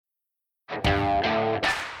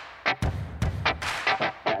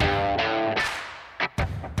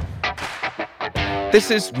This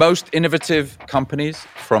is Most Innovative Companies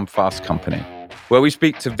from Fast Company, where we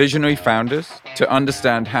speak to visionary founders to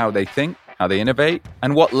understand how they think, how they innovate,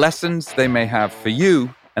 and what lessons they may have for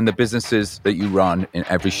you and the businesses that you run in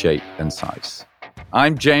every shape and size.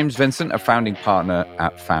 I'm James Vincent, a founding partner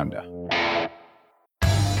at Founder.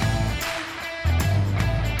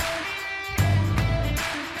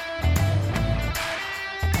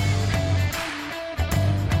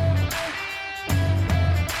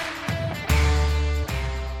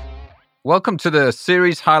 Welcome to the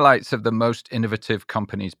series highlights of the Most Innovative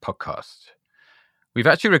Companies podcast. We've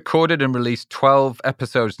actually recorded and released 12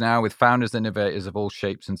 episodes now with founders and innovators of all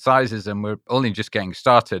shapes and sizes, and we're only just getting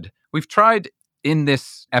started. We've tried in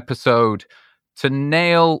this episode to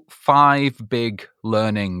nail 5 big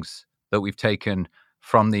learnings that we've taken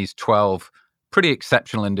from these 12 pretty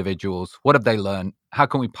exceptional individuals. What have they learned? How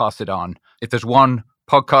can we pass it on? If there's one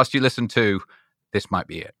podcast you listen to, this might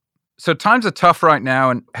be it. So times are tough right now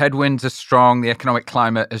and headwinds are strong. The economic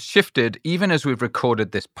climate has shifted. Even as we've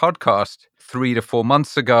recorded this podcast 3 to 4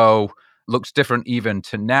 months ago, looks different even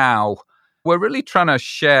to now. We're really trying to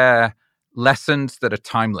share lessons that are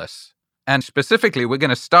timeless. And specifically, we're going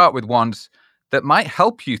to start with ones that might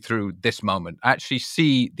help you through this moment. Actually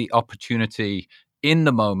see the opportunity in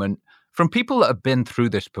the moment from people that have been through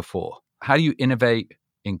this before. How do you innovate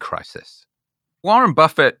in crisis? Warren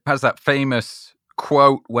Buffett has that famous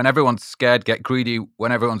quote, when everyone's scared, get greedy.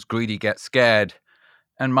 When everyone's greedy, get scared.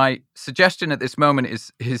 And my suggestion at this moment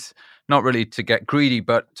is not really to get greedy,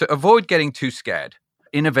 but to avoid getting too scared.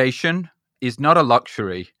 Innovation is not a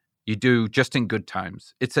luxury you do just in good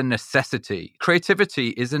times. It's a necessity. Creativity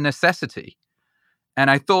is a necessity.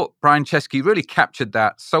 And I thought Brian Chesky really captured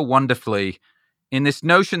that so wonderfully in this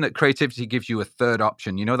notion that creativity gives you a third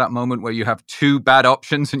option. You know that moment where you have 2 bad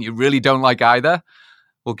options and you really don't like either?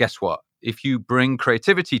 Well, guess what? If you bring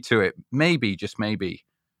creativity to it, maybe, just maybe,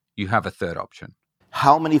 you have a third option.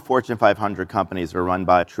 How many Fortune 500 companies are run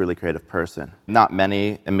by a truly creative person? Not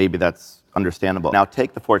many, and maybe that's understandable. Now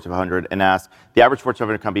take the Fortune 500 and ask, the average Fortune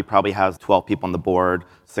 500 company probably has 12 people on the board,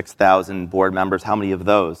 6,000 board members. How many of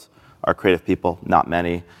those are creative people? Not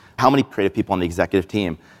many. How many creative people on the executive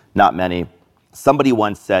team? Not many. Somebody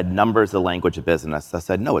once said, numbers are the language of business. I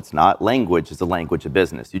said, no, it's not. Language is the language of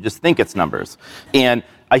business. You just think it's numbers. And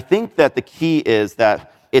I think that the key is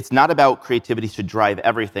that it's not about creativity should drive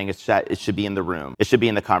everything. It's that it should be in the room. It should be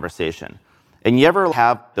in the conversation. And you ever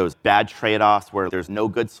have those bad trade-offs where there's no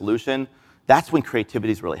good solution? That's when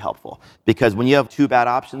creativity is really helpful. Because when you have 2 bad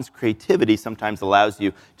options, creativity sometimes allows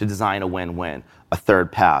you to design a win-win, a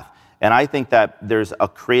third path. And I think that there's a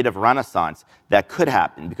creative renaissance that could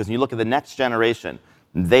happen because when you look at the next generation,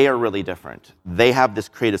 they are really different. They have this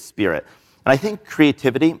creative spirit. And I think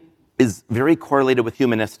creativity is very correlated with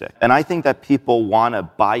humanistic. And I think that people want to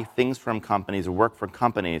buy things from companies or work for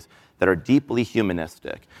companies that are deeply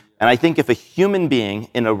humanistic. And I think if a human being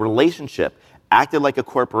in a relationship acted like a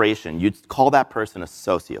corporation, you'd call that person a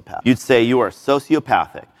sociopath. You'd say you are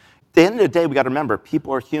sociopathic. At the end of the day, we got to remember,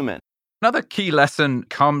 people are human. Another key lesson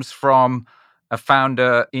comes from a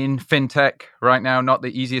founder in fintech right now, not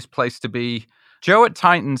the easiest place to be. Joe at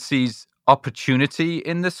Titan sees opportunity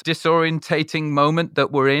in this disorientating moment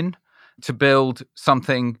that we're in to build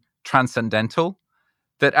something transcendental.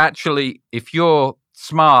 That actually, if you're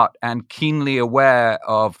smart and keenly aware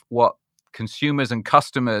of what consumers and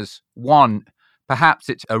customers want, perhaps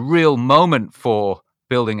it's a real moment for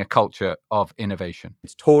building a culture of innovation.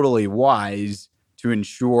 It's totally wise to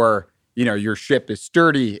ensure your ship is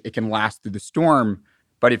sturdy, it can last through the storm.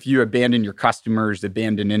 But if you abandon your customers,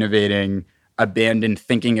 abandon innovating, abandon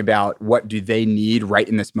thinking about what do they need right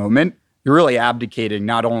in this moment, you're really abdicating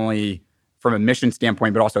not only from a mission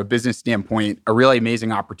standpoint, but also a business standpoint, a really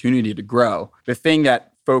amazing opportunity to grow. The thing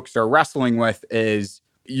that folks are wrestling with is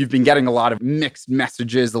you've been getting a lot of mixed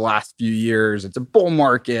messages the last few years. It's a bull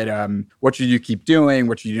market. What should you keep doing?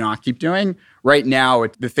 What should you not keep doing? Right now,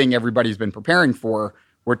 it's the thing everybody's been preparing for,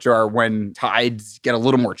 which are when tides get a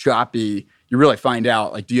little more choppy, you really find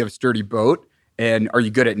out, do you have a sturdy boat? And are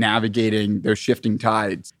you good at navigating those shifting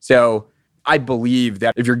tides? So I believe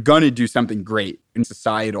that if you're going to do something great in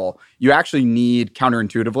societal, you actually need,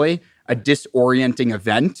 counterintuitively, a disorienting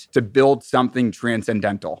event to build something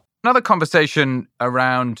transcendental. Another conversation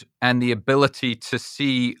around and the ability to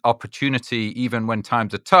see opportunity even when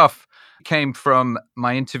times are tough came from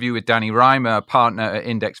my interview with Danny Reimer, a partner at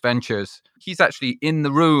Index Ventures. He's actually in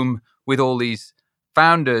the room with all these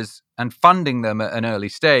founders and funding them at an early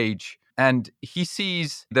stage. And he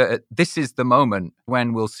sees that this is the moment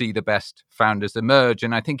when we'll see the best founders emerge.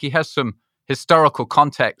 And I think he has some historical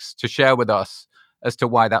context to share with us as to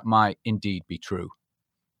why that might indeed be true.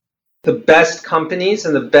 The best companies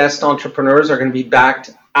and the best entrepreneurs are going to be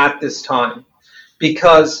backed at this time.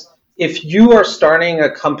 Because if you are starting a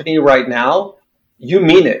company right now, you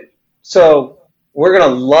mean it. So we're going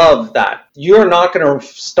to love that. You're not going to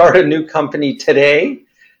start a new company today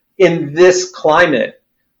in this climate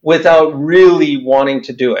without really wanting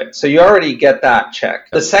to do it. So you already get that check.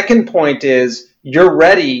 The second point is you're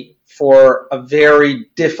ready for a very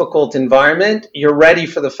difficult environment. You're ready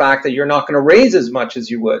for the fact that you're not going to raise as much as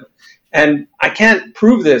you would. And I can't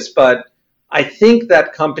prove this, but I think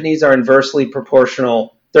that companies are inversely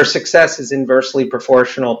proportional. Their success is inversely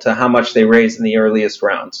proportional to how much they raise in the earliest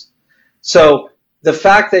rounds. So the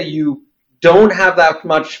fact that you don't have that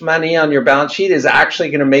much money on your balance sheet is actually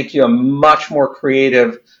going to make you a much more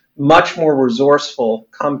creative, much more resourceful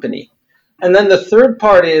company. And then the third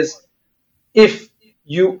part is if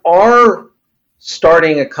you are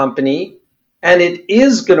starting a company and it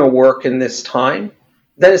is going to work in this time,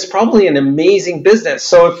 then it's probably an amazing business.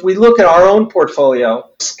 So if we look at our own portfolio,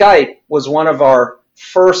 Skype was one of our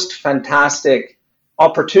first fantastic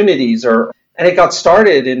opportunities, and it got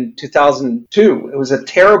started in 2002. It was a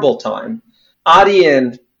terrible time.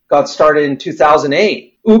 Adyen got started in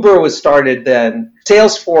 2008. Uber was started then.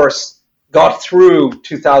 Salesforce got through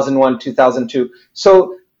 2001, 2002.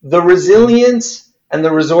 So the resilience and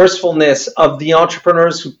the resourcefulness of the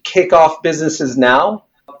entrepreneurs who kick off businesses now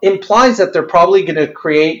implies that they're probably going to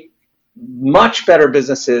create much better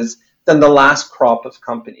businesses than the last crop of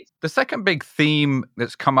companies. The second big theme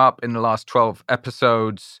that's come up in the last 12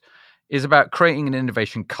 episodes is about creating an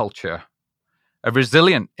innovation culture, a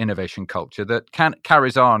resilient innovation culture that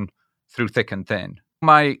carries on through thick and thin.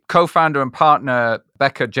 My co-founder and partner,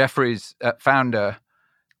 Becca Jeffries at Founder,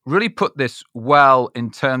 really put this well in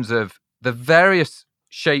terms of the various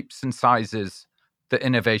shapes and sizes that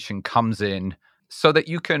innovation comes in so that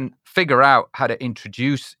you can figure out how to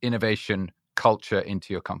introduce innovation culture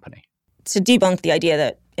into your company. To debunk the idea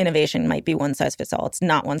that innovation might be one size fits all, it's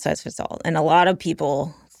not one size fits all. And a lot of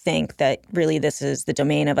people think that really this is the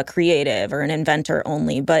domain of a creative or an inventor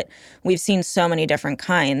only, but we've seen so many different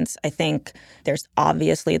kinds. I think there's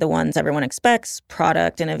obviously the ones everyone expects,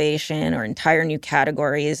 product innovation or entire new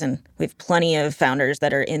categories, and we have plenty of founders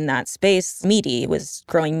that are in that space. Meaty was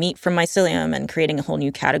growing meat from mycelium and creating a whole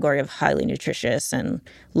new category of highly nutritious and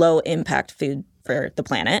low-impact food for the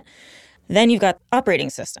planet. Then you've got operating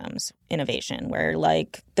systems innovation, where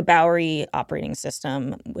like the Bowery operating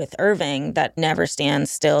system with Irving that never stands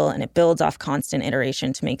still and it builds off constant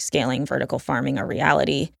iteration to make scaling vertical farming a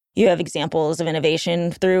reality. You have examples of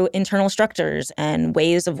innovation through internal structures and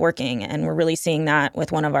ways of working. And we're really seeing that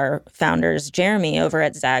with one of our founders, Jeremy, over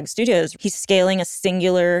at Zag Studios. He's scaling a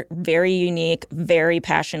singular, very unique, very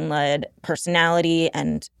passion-led personality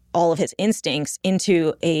and all of his instincts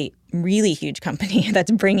into a really huge company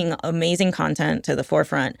that's bringing amazing content to the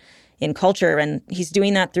forefront in culture. And he's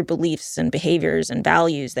doing that through beliefs and behaviors and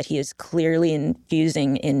values that he is clearly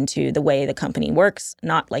infusing into the way the company works,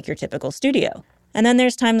 not like your typical studio. And then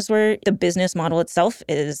there's times where the business model itself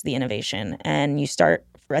is the innovation. And you start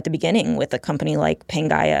at the beginning with a company like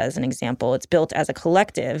Pangaea as an example. It's built as a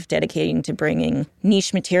collective dedicating to bringing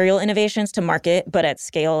niche material innovations to market, but at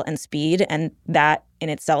scale and speed. And that in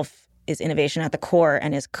itself is innovation at the core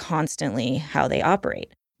and is constantly how they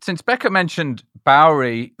operate. Since Becca mentioned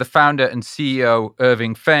Bowery, the founder and CEO,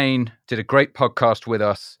 Irving Fain, did a great podcast with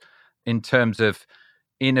us in terms of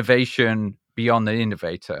innovation beyond the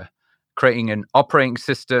innovator, creating an operating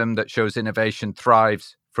system that shows innovation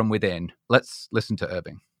thrives from within. Let's listen to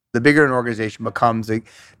Irving. The bigger an organization becomes,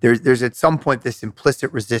 there's at some point this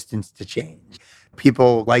implicit resistance to change.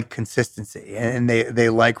 People like consistency and they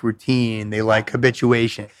like routine, they like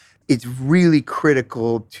habituation. It's really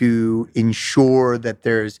critical to ensure that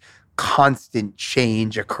there's constant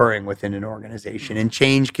change occurring within an organization. And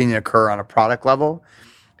change can occur on a product level.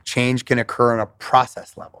 Change can occur on a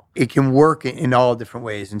process level. It can work in all different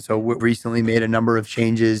ways. And so we've recently made a number of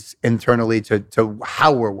changes internally to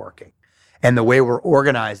how we're working and the way we're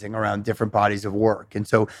organizing around different bodies of work. And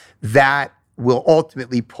so that will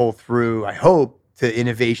ultimately pull through, I hope, to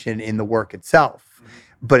innovation in the work itself.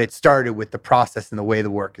 But it started with the process and the way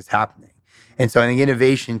the work is happening. And so I think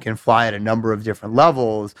innovation can fly at a number of different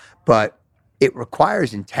levels, but it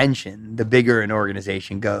requires intention the bigger an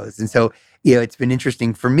organization goes. And so, it's been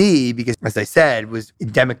interesting for me because, as I said, it was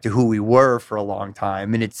endemic to who we were for a long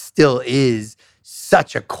time. And it still is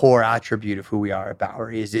such a core attribute of who we are at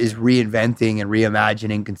Bowery is reinventing and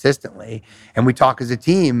reimagining consistently. And we talk as a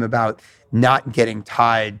team about not getting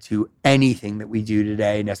tied to anything that we do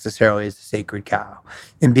today necessarily as a sacred cow,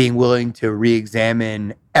 and being willing to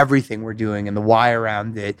re-examine everything we're doing and the why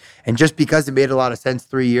around it. And just because it made a lot of sense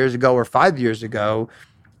 3 years ago or 5 years ago,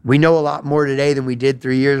 we know a lot more today than we did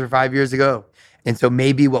 3 years or 5 years ago. And so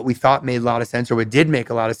maybe what we thought made a lot of sense or what did make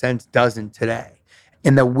a lot of sense doesn't today.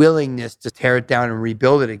 And the willingness to tear it down and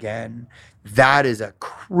rebuild it again, that is a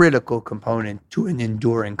critical component to an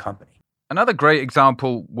enduring company. Another great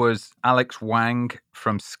example was Alex Wang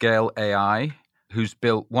from Scale AI, who's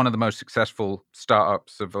built one of the most successful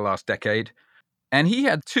startups of the last decade. And he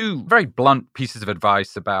had two very blunt pieces of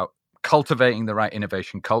advice about cultivating the right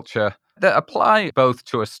innovation culture that apply both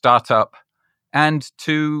to a startup and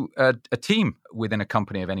to a team within a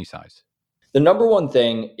company of any size. The number one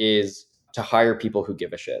thing is to hire people who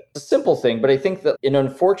give a shit. It's a simple thing, but I think that an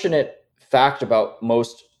unfortunate fact about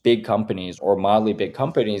most big companies or mildly big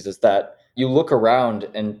companies is that you look around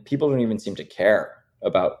and people don't even seem to care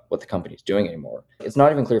about what the company's doing anymore. It's not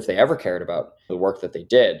even clear if they ever cared about the work that they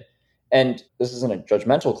did. And this isn't a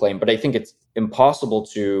judgmental claim, but I think it's impossible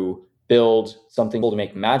to build something to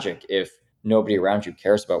make magic if nobody around you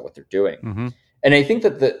cares about what they're doing. Mm-hmm. And I think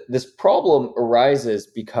that this problem arises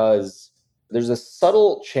because there's a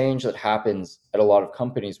subtle change that happens at a lot of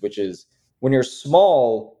companies, which is when you're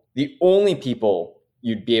small, the only people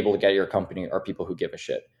you'd be able to get your company are people who give a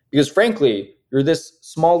shit. Because frankly, you're this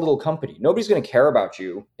small little company. Nobody's going to care about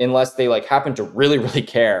you unless they happen to really, really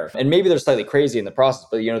care. And maybe they're slightly crazy in the process,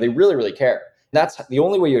 but they really, really care. That's the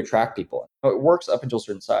only way you attract people. It works up until a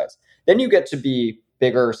certain size. Then you get to be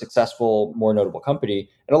bigger, successful, more notable company.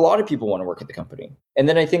 And a lot of people want to work at the company. And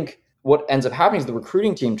then I think what ends up happening is the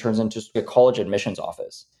recruiting team turns into a college admissions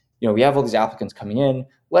office. We have all these applicants coming in.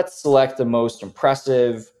 Let's select the most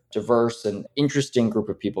impressive, diverse, and interesting group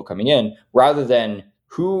of people coming in rather than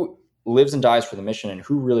who lives and dies for the mission and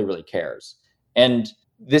who really, really cares. And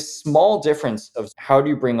this small difference of how do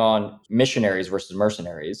you bring on missionaries versus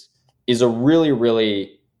mercenaries is a really,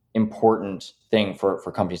 really important thing for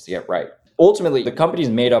companies to get right. Ultimately, the company is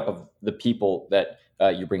made up of the people that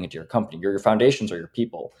you bring into your company. Your foundations are your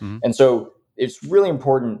people. Mm-hmm. And so it's really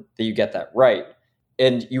important that you get that right.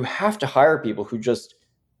 And you have to hire people who just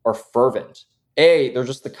are fervent. They're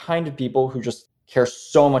just the kind of people who just care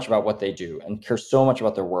so much about what they do and care so much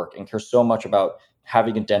about their work and care so much about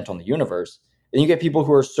having a dent on the universe. And you get people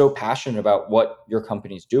who are so passionate about what your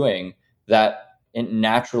company's doing that it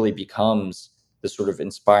naturally becomes the sort of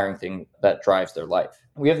inspiring thing that drives their life.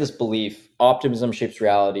 We have this belief, optimism shapes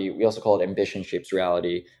reality. We also call it ambition shapes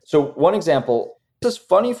reality. So one example, this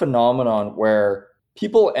funny phenomenon where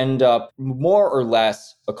people end up more or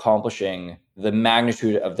less accomplishing the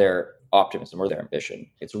magnitude of their optimism or their ambition.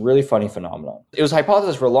 It's a really funny phenomenon. It was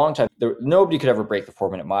hypothesized for a long time. Nobody could ever break the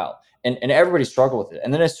 4-minute mile. And everybody struggled with it.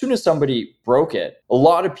 And then as soon as somebody broke it, a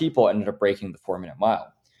lot of people ended up breaking the 4-minute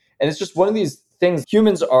mile. And it's just one of these things.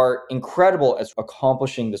 Humans are incredible at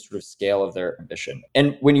accomplishing this sort of scale of their ambition.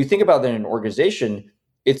 And when you think about that in an organization,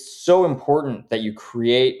 it's so important that you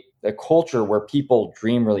create a culture where people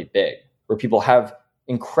dream really big, where people have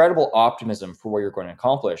incredible optimism for what you're going to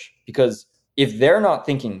accomplish. Because if they're not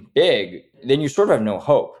thinking big, then you sort of have no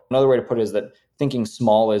hope. Another way to put it is that thinking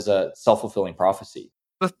small is a self-fulfilling prophecy.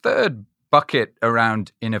 The third bucket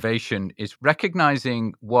around innovation is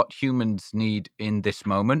recognizing what humans need in this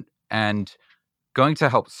moment and going to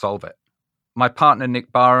help solve it. My partner,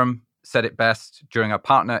 Nick Barham, said it best during our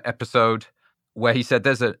partner episode, where he said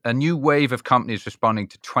there's a new wave of companies responding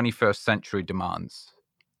to 21st century demands.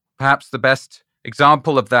 Perhaps the best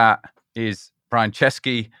example of that is Brian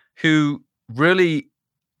Chesky, who really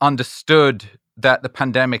understood that the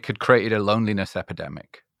pandemic had created a loneliness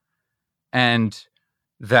epidemic and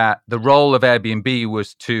that the role of Airbnb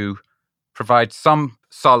was to provide some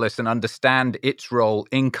solace and understand its role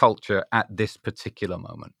in culture at this particular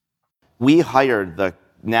moment. We hired the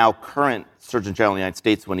now current Surgeon General of the United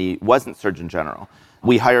States when he wasn't Surgeon General.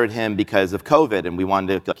 We hired him because of COVID and we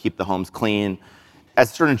wanted to keep the homes clean.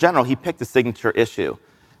 As Surgeon General, he picked a signature issue.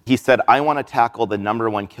 He said, I want to tackle the number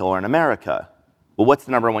one killer in America. Well, what's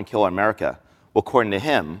the number one killer in America? Well, according to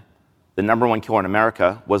him, the number one killer in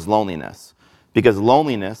America was loneliness. Because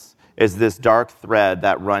loneliness is this dark thread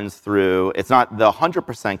that runs through, it's not the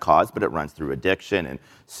 100% cause, but it runs through addiction and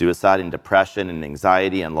suicide and depression and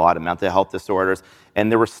anxiety and a lot of mental health disorders. And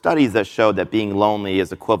there were studies that showed that being lonely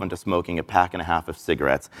is equivalent to smoking a pack and a half of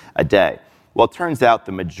cigarettes a day. Well, it turns out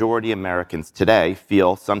the majority of Americans today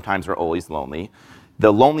feel sometimes or always lonely.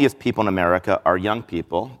 The loneliest people in America are young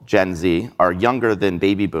people. Gen Z are younger than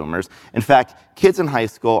baby boomers. In fact, kids in high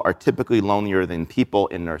school are typically lonelier than people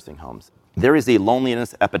in nursing homes. There is a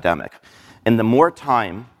loneliness epidemic. And the more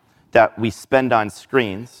time that we spend on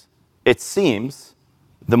screens, it seems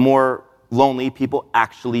the more lonely people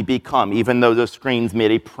actually become, even though those screens made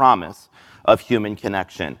a promise of human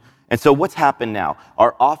connection. And so what's happened now?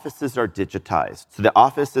 Our offices are digitized. So the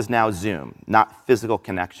office is now Zoom, not physical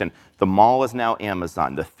connection. The mall is now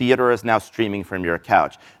Amazon. The theater is now streaming from your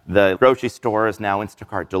couch. The grocery store is now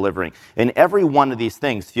Instacart delivering. And every one of these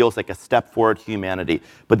things feels like a step forward to humanity.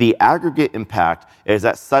 But the aggregate impact is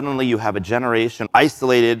that suddenly you have a generation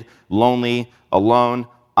isolated, lonely, alone,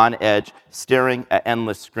 on edge, staring at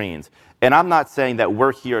endless screens. And I'm not saying that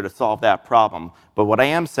we're here to solve that problem, but what I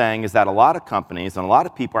am saying is that a lot of companies and a lot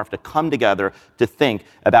of people have to come together to think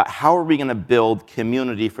about how are we going to build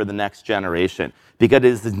community for the next generation. Because it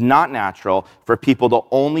is not natural for people to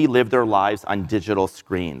only live their lives on digital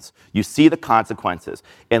screens. You see the consequences.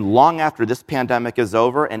 And long after this pandemic is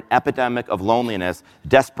over, an epidemic of loneliness,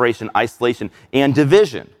 desperation, isolation, and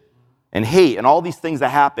division, and hate, and all these things that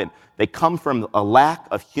happen, they come from a lack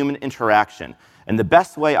of human interaction. And the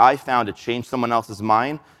best way I found to change someone else's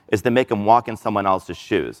mind is to make them walk in someone else's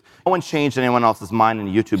shoes. No one changed anyone else's mind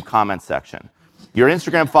in the YouTube comment section. Your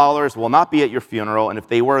Instagram followers will not be at your funeral, and if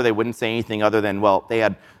they were, they wouldn't say anything other than, well, they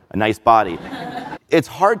had a nice body. It's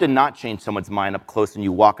hard to not change someone's mind up close when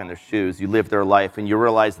you walk in their shoes, you live their life, and you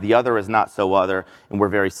realize the other is not so other, and we're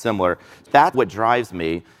very similar. That's what drives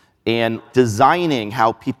me. And designing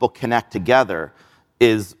how people connect together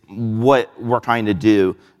is what we're trying to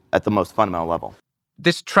do at the most fundamental level.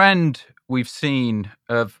 This trend we've seen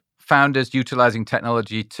of founders utilizing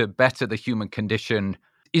technology to better the human condition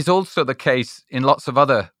is also the case in lots of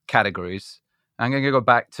other categories. I'm going to go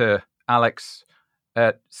back to Alex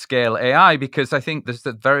at Scale AI because I think there's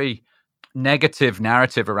a very negative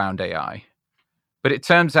narrative around AI. But it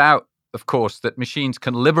turns out, of course, that machines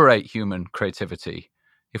can liberate human creativity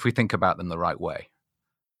if we think about them the right way.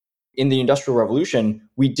 In the Industrial Revolution,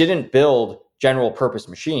 we didn't build general purpose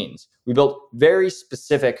machines. We built very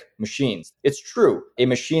specific machines. It's true, a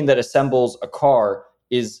machine that assembles a car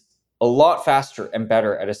is a lot faster and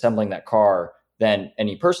better at assembling that car than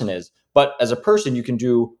any person is. But as a person, you can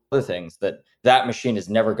do other things that that machine is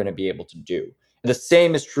never going to be able to do. The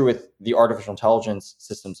same is true with the artificial intelligence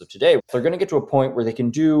systems of today. They're going to get to a point where they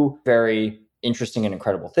can do very interesting and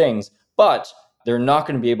incredible things, but they're not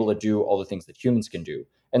going to be able to do all the things that humans can do.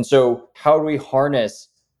 And so how do we harness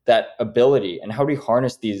that ability and how do we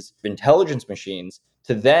harness these intelligence machines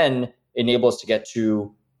to then enable us to get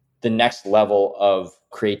to the next level of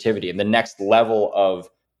creativity and the next level of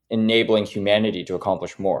enabling humanity to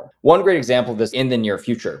accomplish more? One great example of this in the near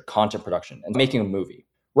future, content production and making a movie.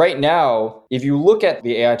 Right now, if you look at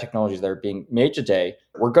the AI technologies that are being made today,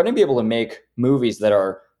 we're going to be able to make movies that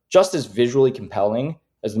are just as visually compelling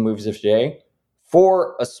as the movies of today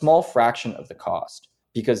for a small fraction of the cost,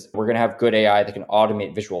 because we're going to have good AI that can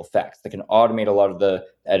automate visual effects, that can automate a lot of the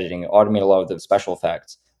editing, automate a lot of the special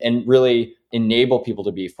effects, and really enable people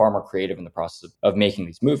to be far more creative in the process of making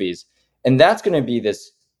these movies. And that's going to be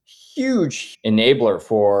this huge enabler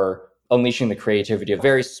for unleashing the creativity of a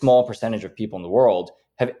very small percentage of people in the world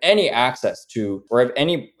have any access to or have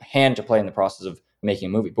any hand to play in the process of making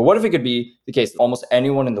a movie. But what if it could be the case that almost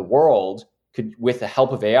anyone in the world could, with the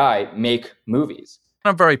help of AI, make movies?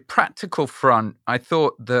 On a very practical front, I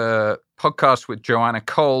thought the podcast with Joanna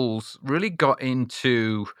Coles really got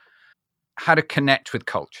into how to connect with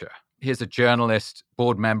culture. Here's a journalist,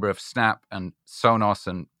 board member of Snap and Sonos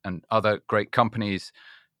and other great companies.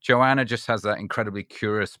 Joanna just has that incredibly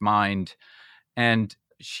curious mind, and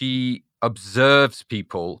she observes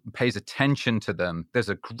people, pays attention to them. There's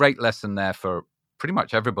a great lesson there for pretty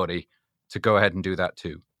much everybody to go ahead and do that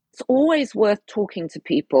too. It's always worth talking to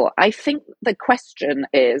people. I think the question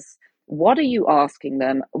is, what are you asking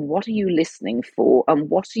them? What are you listening for? And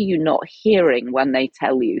what are you not hearing when they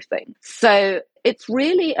tell you things? So it's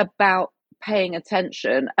really about paying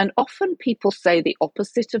attention. And often people say the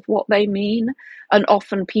opposite of what they mean. And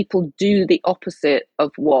often people do the opposite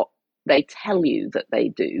of what they tell you that they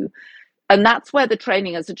do. And that's where the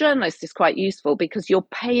training as a journalist is quite useful, because you're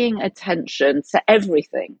paying attention to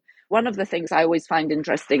everything. One of the things I always find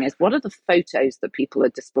interesting is what are the photos that people are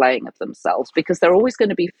displaying of themselves? Because there are always going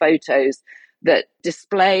to be photos that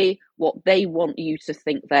display what they want you to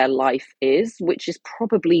think their life is, which is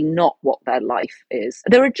probably not what their life is.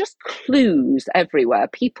 There are just clues everywhere.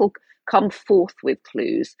 People come forth with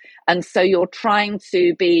clues. And so you're trying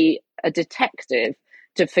to be a detective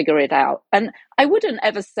to figure it out. And I wouldn't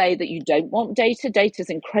ever say that you don't want data. Data is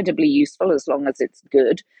incredibly useful as long as it's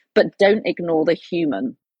good, but don't ignore the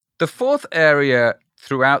human. The fourth area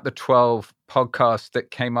throughout the 12 podcasts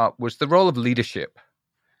that came up was the role of leadership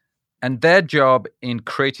and their job in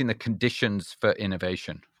creating the conditions for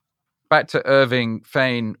innovation. Back to Irving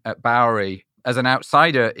Fain at Bowery, as an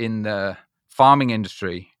outsider in the farming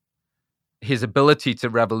industry, his ability to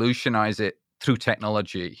revolutionize it through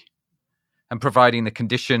technology and providing the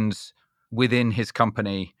conditions within his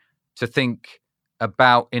company to think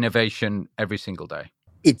about innovation every single day.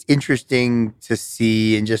 It's interesting to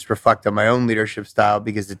see and just reflect on my own leadership style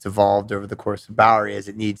because it's evolved over the course of Bowery as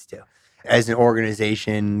it needs to. As an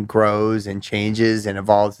organization grows and changes and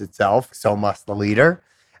evolves itself, so must the leader.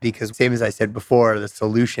 Because same as I said before, the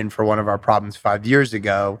solution for one of our problems 5 years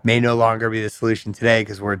ago may no longer be the solution today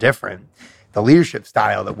because we're different. The leadership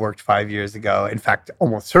style that worked 5 years ago, in fact,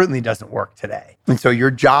 almost certainly doesn't work today. And so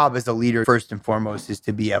your job as a leader, first and foremost, is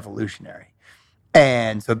to be evolutionary.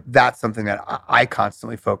 And so that's something that I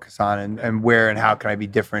constantly focus on and where and how can I be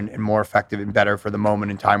different and more effective and better for the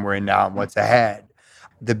moment in time we're in now and what's ahead.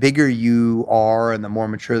 The bigger you are and the more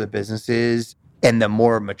mature the business is and the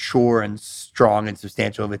more mature and strong and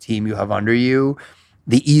substantial of a team you have under you,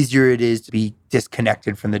 the easier it is to be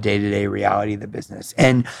disconnected from the day-to-day reality of the business.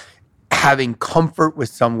 And having comfort with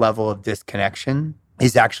some level of disconnection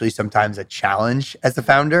is actually sometimes a challenge as a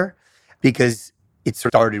founder because it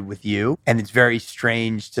started with you. And it's very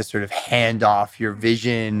strange to sort of hand off your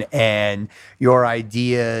vision and your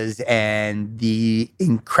ideas and the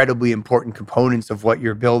incredibly important components of what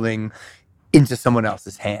you're building into someone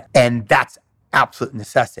else's hand. And that's absolute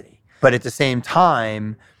necessity. But at the same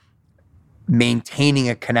time, maintaining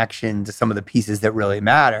a connection to some of the pieces that really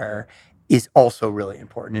matter is also really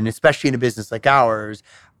important. And especially in a business like ours,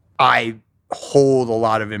 I hold a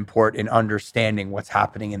lot of import in understanding what's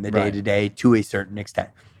happening in the day-to-day to a certain extent.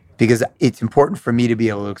 Because it's important for me to be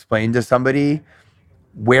able to explain to somebody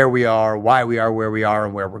where we are, why we are where we are,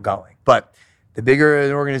 and where we're going. But the bigger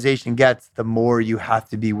an organization gets, the more you have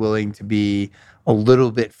to be willing to be a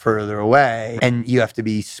little bit further away. And you have to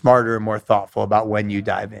be smarter and more thoughtful about when you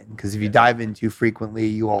dive in. Because if you dive in too frequently,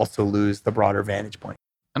 you also lose the broader vantage point.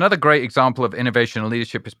 Another great example of innovation and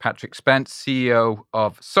leadership is Patrick Spence, CEO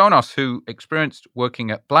of Sonos, who experienced working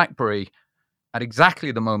at BlackBerry at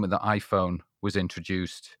exactly the moment the iPhone was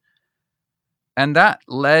introduced. And that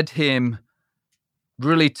led him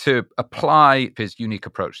really to apply his unique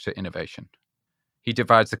approach to innovation. He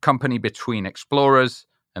divides the company between explorers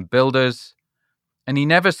and builders, and he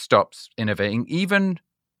never stops innovating, even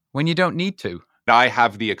when you don't need to. I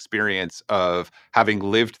have the experience of having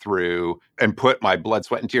lived through and put my blood,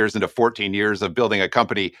 sweat, and tears into 14 years of building a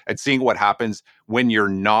company and seeing what happens when you're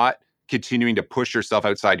not continuing to push yourself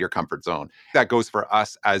outside your comfort zone. That goes for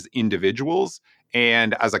us as individuals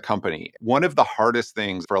and as a company. One of the hardest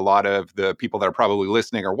things for a lot of the people that are probably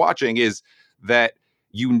listening or watching is that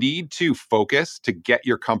you need to focus to get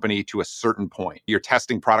your company to a certain point. You're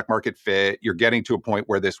testing product market fit, you're getting to a point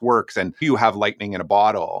where this works, and you have lightning in a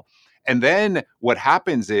bottle. And then what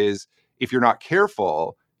happens is, if you're not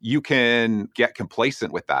careful, you can get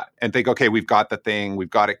complacent with that and think, okay, we've got the thing, we've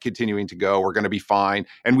got it continuing to go, we're going to be fine.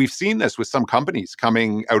 And we've seen this with some companies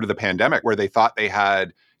coming out of the pandemic where they thought they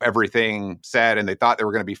had everything set and they thought they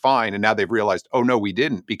were going to be fine. And now they've realized, oh no, we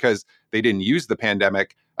didn't, because they didn't use the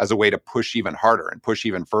pandemic as a way to push even harder and push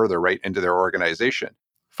even further right into their organization.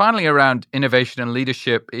 Finally, around innovation and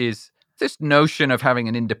leadership is this notion of having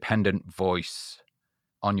an independent voice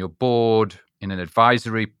on your board, in an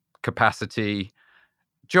advisory capacity.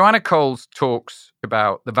 Joanna Coles talks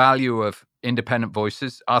about the value of independent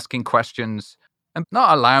voices, asking questions, and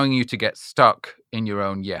not allowing you to get stuck in your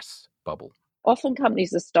own yes bubble. Often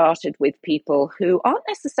companies are started with people who aren't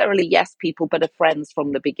necessarily yes people, but are friends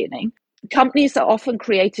from the beginning. Companies are often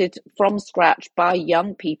created from scratch by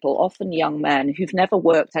young people, often young men who've never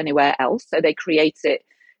worked anywhere else. So they create it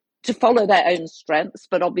to follow their own strengths,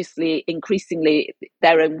 but obviously increasingly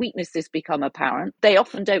their own weaknesses become apparent. They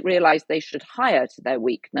often don't realize they should hire to their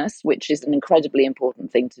weakness, which is an incredibly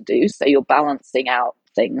important thing to do. So you're balancing out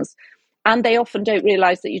things. And they often don't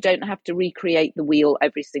realize that you don't have to recreate the wheel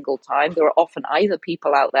every single time. There are often either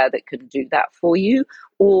people out there that can do that for you,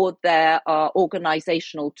 or there are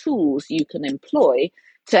organizational tools you can employ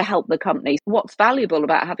to help the company. What's valuable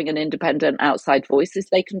about having an independent outside voice is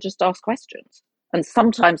they can just ask questions. And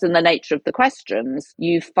sometimes in the nature of the questions,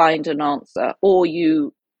 you find an answer, or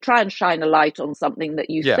you try and shine a light on something that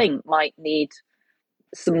you think might need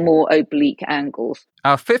some more oblique angles.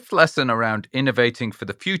 Our fifth lesson around innovating for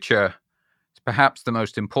the future is perhaps the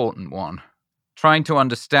most important one. Trying to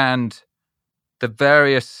understand the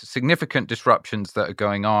various significant disruptions that are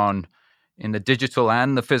going on in the digital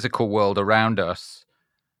and the physical world around us.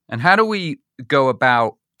 And how do we go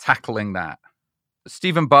about tackling that?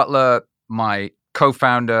 Stephen Butler, my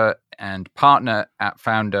co-founder and partner at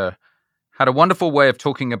Founder, had a wonderful way of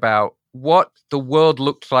talking about what the world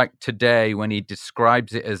looks like today when he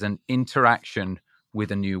describes it as an interaction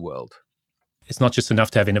with a new world. It's not just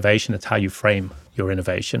enough to have innovation, it's how you frame your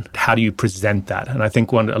innovation. How do you present that? And I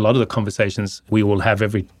think a lot of the conversations we will have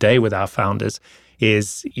every day with our founders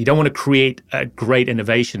is you don't want to create a great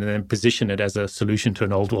innovation and then position it as a solution to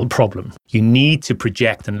an old world problem. You need to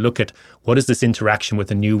project and look at what is this interaction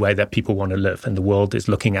with a new way that people want to live and the world is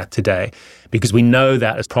looking at today. Because we know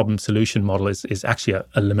that a problem solution model is actually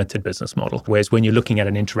a limited business model. Whereas when you're looking at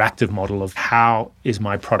an interactive model of how is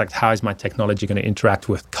my product, how is my technology going to interact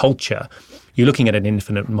with culture, you're looking at an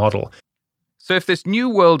infinite model. So if this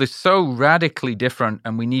new world is so radically different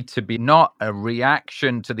and we need to be not a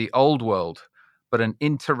reaction to the old world, but an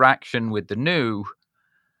interaction with the new,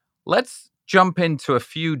 let's jump into a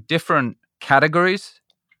few different categories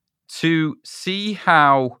to see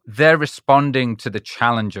how they're responding to the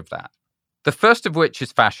challenge of that. The first of which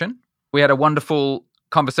is fashion. We had a wonderful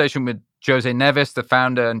conversation with Jose Neves, the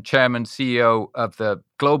founder and chairman, CEO of the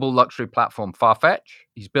global luxury platform Farfetch.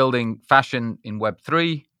 He's building fashion in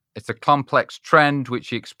Web3. It's a complex trend, which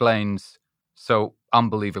he explains so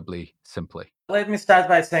unbelievably simply. Let me start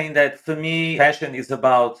by saying that for me, fashion is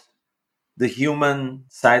about the human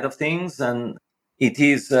side of things, and it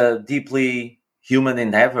is a deeply human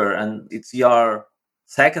endeavor, and it's your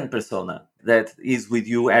second persona that is with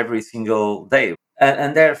you every single day.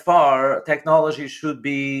 And therefore, technology should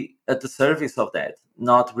be at the service of that,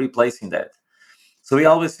 not replacing that. So we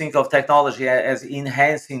always think of technology as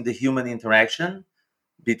enhancing the human interaction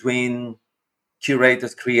between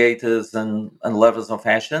curators, creators, and lovers of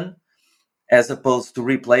fashion, as opposed to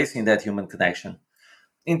replacing that human connection.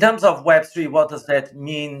 In terms of Web3, what does that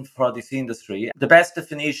mean for this industry? The best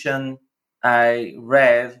definition I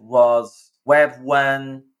read was Web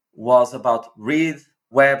 1 was about read,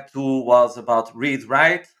 Web 2 was about read,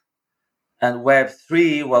 write, and Web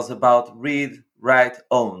 3 was about read, write,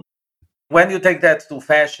 own. When you take that to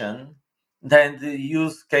fashion, then the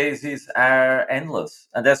use cases are endless.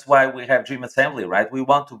 And that's why we have Dream Assembly, right? We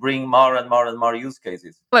want to bring more and more and more use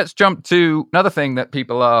cases. Let's jump to another thing that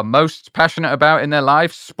people are most passionate about in their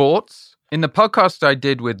life, sports. In the podcast I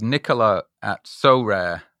did with Nicola at So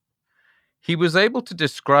Rare, he was able to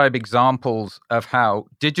describe examples of how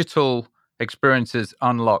digital experiences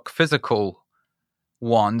unlock physical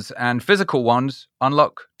ones and physical ones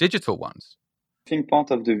unlock digital ones. I think part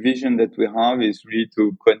of the vision that we have is really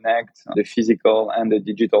to connect the physical and the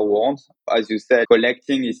digital worlds. As you said,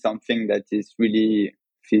 collecting is something that is really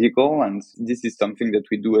physical, and this is something that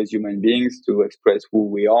we do as human beings to express who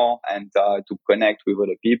we are and to connect with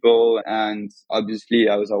other people. And obviously,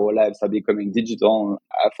 as our lives are becoming digital,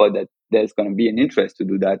 I thought that there's going to be an interest to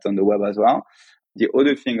do that on the web as well. The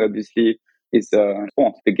other thing, obviously, is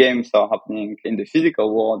sport. The games are happening in the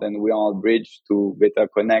physical world, and we are a bridge to better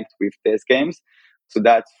connect with these games. So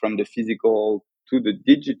that's from the physical to the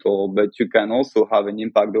digital, but you can also have an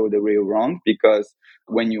impact the other way around, because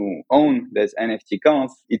when you own these NFT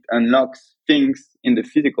cards, it unlocks things in the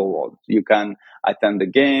physical world. You can attend the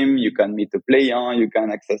game, you can meet a player, you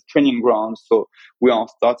can access training grounds. So we are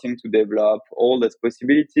starting to develop all those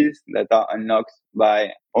possibilities that are unlocked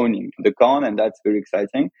by owning the card, and that's very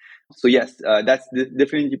exciting. So yes, that's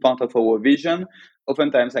definitely part of our vision.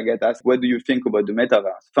 Oftentimes I get asked, what do you think about the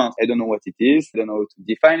metaverse? First, I don't know what it is. I don't know how to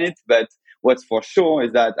define it. But what's for sure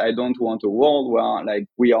is that I don't want a world where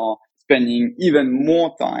we are spending even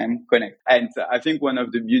more time connected. And I think one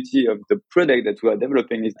of the beauty of the product that we are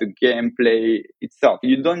developing is the gameplay itself.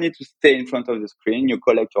 You don't need to stay in front of the screen. You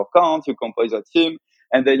collect your cards, you compose your team,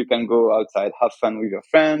 and then you can go outside, have fun with your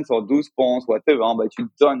friends or do sports, whatever, but you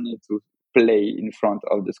don't need to play in front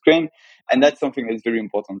of the screen. And that's something that's very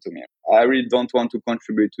important to me. I really don't want to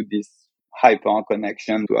contribute to this hyper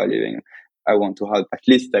connection to our living. I want to help at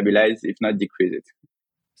least stabilize, if not decrease it.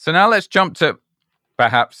 So now let's jump to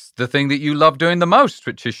perhaps the thing that you love doing the most,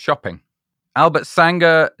 which is shopping. Albert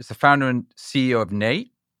Sanger is the founder and CEO of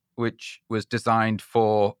Nate, which was designed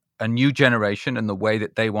for a new generation and the way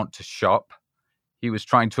that they want to shop. He was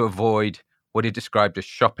trying to avoid what he described as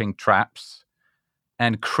shopping traps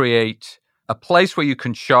and create a place where you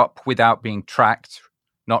can shop without being tracked,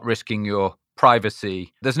 not risking your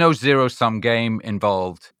privacy. There's no zero-sum game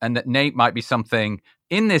involved, and that Nate might be something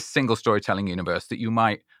in this single storytelling universe that you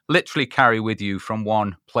might literally carry with you from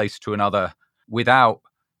one place to another without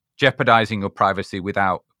jeopardizing your privacy,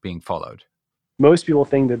 without being followed. Most people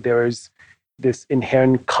think that there is this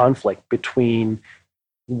inherent conflict between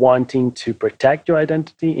wanting to protect your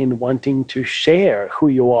identity and wanting to share who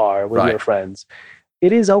you are with your friends.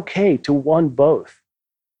 It is okay to want both.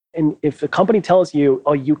 And if the company tells you,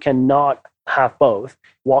 oh, you cannot have both,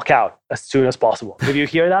 walk out as soon as possible. If you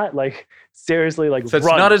hear that, like seriously, like so it's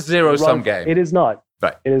run, not a zero-sum game. It is not.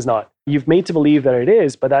 Right. It is not. You've made to believe that it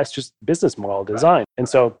is, but that's just business model design. And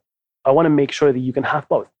so I want to make sure that you can have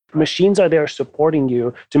both. Machines are there supporting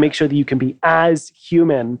you to make sure that you can be as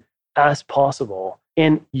human as possible.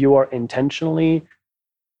 And you are intentionally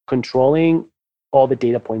controlling all the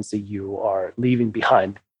data points that you are leaving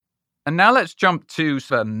behind. And now let's jump to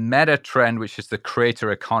a meta trend, which is the creator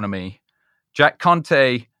economy. Jack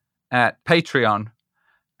Conte at Patreon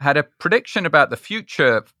had a prediction about the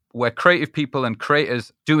future where creative people and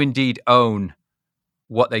creators do indeed own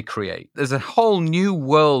what they create. There's a whole new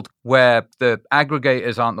world where the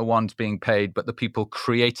aggregators aren't the ones being paid, but the people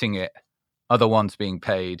creating it are the ones being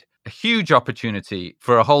paid. A huge opportunity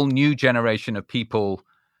for a whole new generation of people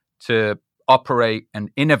to operate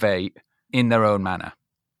and innovate in their own manner.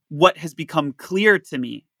 What has become clear to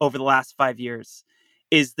me over the last 5 years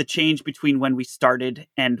is the change between when we started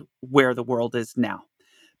and where the world is now.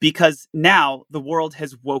 Because now the world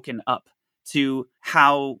has woken up to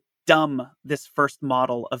how dumb this first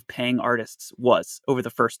model of paying artists was over the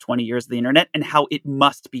first 20 years of the internet and how it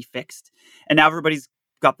must be fixed. And now everybody's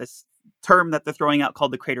got this term that they're throwing out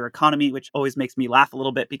called the creator economy, which always makes me laugh a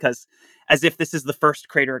little bit because as if this is the first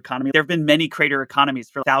creator economy. There have been many creator economies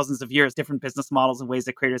for thousands of years, different business models and ways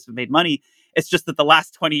that creators have made money. It's just that the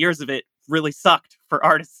last 20 years of it really sucked for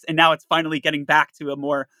artists. And now it's finally getting back to a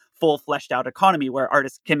more full fleshed out economy where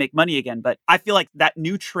artists can make money again. But I feel like that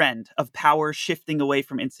new trend of power shifting away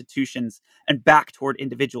from institutions and back toward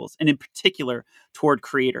individuals, and in particular toward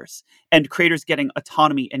creators, and creators getting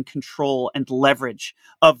autonomy and control and leverage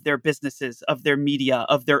of their businesses, of their media,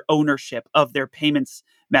 of their ownership, of their payments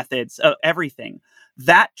methods, of everything.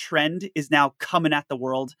 That trend is now coming at the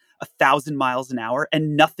world 1,000 miles an hour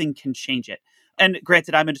and nothing can change it. And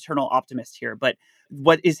granted, I'm an eternal optimist here, but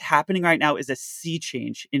what is happening right now is a sea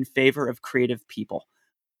change in favor of creative people.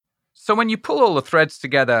 So when you pull all the threads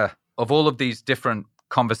together of all of these different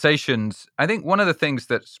conversations, I think one of the things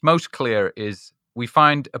that's most clear is we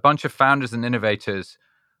find a bunch of founders and innovators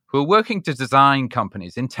who are working to design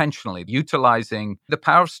companies intentionally, utilizing the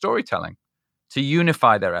power of storytelling to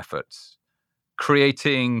unify their efforts,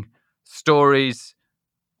 creating stories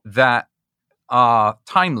that are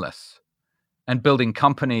timeless and building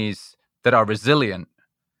companies that are resilient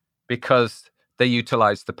because they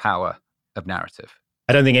utilize the power of narrative.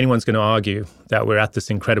 I don't think anyone's going to argue that we're at this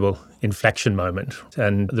incredible inflection moment.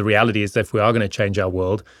 And the reality is that if we are going to change our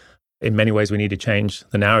world, in many ways we need to change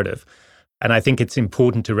the narrative. And I think it's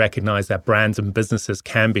important to recognize that brands and businesses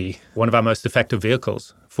can be one of our most effective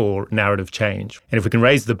vehicles for narrative change. And if we can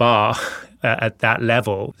raise the bar at that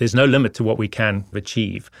level, there's no limit to what we can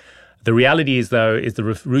achieve. The reality is, though, is the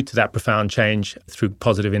route to that profound change through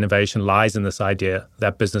positive innovation lies in this idea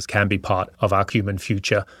that business can be part of our human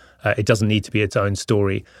future. It doesn't need to be its own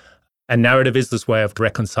story. And narrative is this way of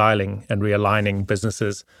reconciling and realigning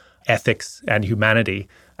businesses, ethics, and humanity.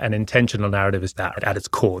 An intentional narrative is that at its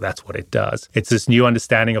core, that's what it does. It's this new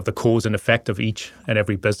understanding of the cause and effect of each and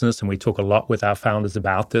every business. And we talk a lot with our founders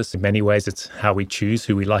about this. In many ways, it's how we choose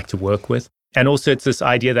who we like to work with. And also it's this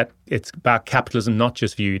idea that it's about capitalism not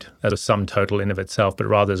just viewed as a sum total in of itself, but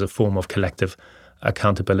rather as a form of collective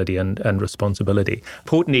accountability and responsibility.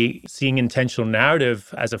 Importantly, seeing intentional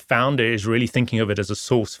narrative as a founder is really thinking of it as a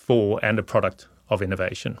source for and a product of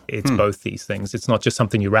innovation. It's both these things. It's not just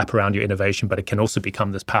something you wrap around your innovation, but it can also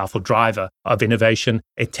become this powerful driver of innovation.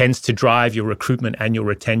 It tends to drive your recruitment and your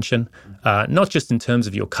retention, not just in terms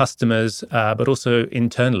of your customers, but also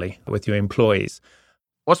internally with your employees.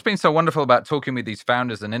 What's been so wonderful about talking with these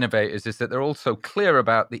founders and innovators is that they're all so clear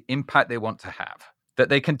about the impact they want to have, that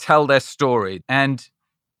they can tell their story and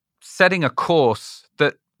setting a course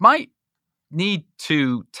that might need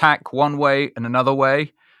to tack one way and another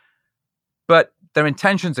way, but their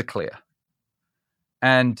intentions are clear.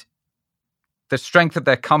 And the strength of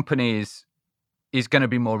their companies is going to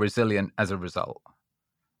be more resilient as a result.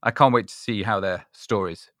 I can't wait to see how their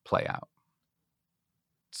stories play out.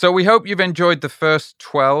 So we hope you've enjoyed the first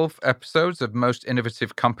 12 episodes of Most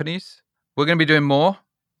Innovative Companies. We're going to be doing more,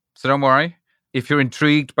 so don't worry. If you're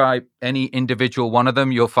intrigued by any individual one of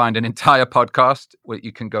them, you'll find an entire podcast where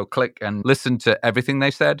you can go click and listen to everything they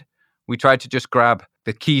said. We tried to just grab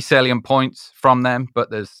the key salient points from them, but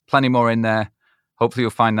there's plenty more in there. Hopefully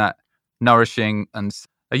you'll find that nourishing and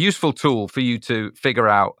a useful tool for you to figure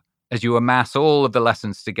out as you amass all of the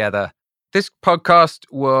lessons together This podcast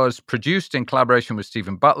was produced in collaboration with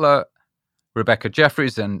Stephen Butler, Rebecca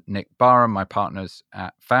Jeffries, and Nick Barham, my partners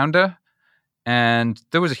at Founder. And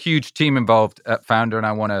there was a huge team involved at Founder, and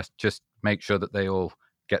I want to just make sure that they all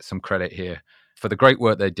get some credit here for the great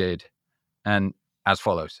work they did. And as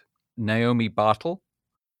follows: Naomi Bartle,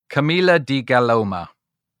 Camila Di Galoma,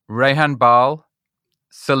 Rehan Bal,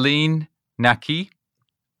 Celine Naki,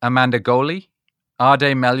 Amanda Goli,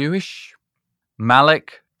 Ade Meluish,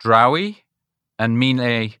 Malik Drawi, and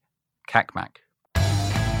Mine Kakmak.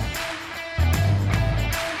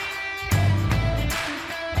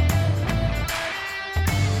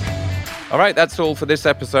 All right, that's all for this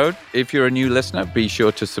episode. If you're a new listener, be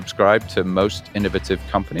sure to subscribe to Most Innovative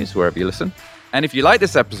Companies wherever you listen. And if you like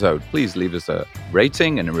this episode, please leave us a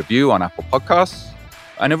rating and a review on Apple Podcasts.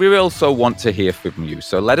 And we also want to hear from you.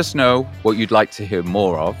 So let us know what you'd like to hear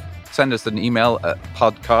more of. Send us an email at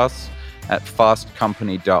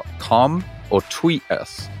podcasts@fastcompany.com or tweet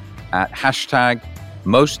us at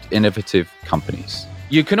 #MostInnovativeCompanies.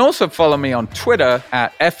 You can also follow me on Twitter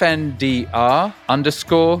at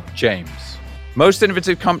FNDR_James. Most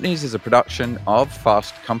Innovative Companies is a production of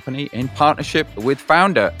Fast Company in partnership with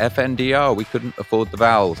Founder, FNDR. We couldn't afford the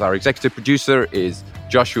vowels. Our executive producer is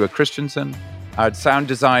Joshua Christensen. Our sound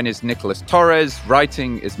design is Nicholas Torres.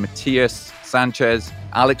 Writing is Matthias Sanchez.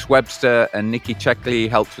 Alex Webster and Nikki Checkley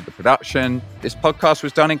helped with the production. This podcast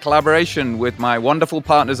was done in collaboration with my wonderful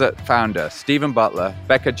partners at Founder, Stephen Butler,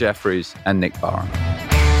 Becca Jeffries, and Nick Barham.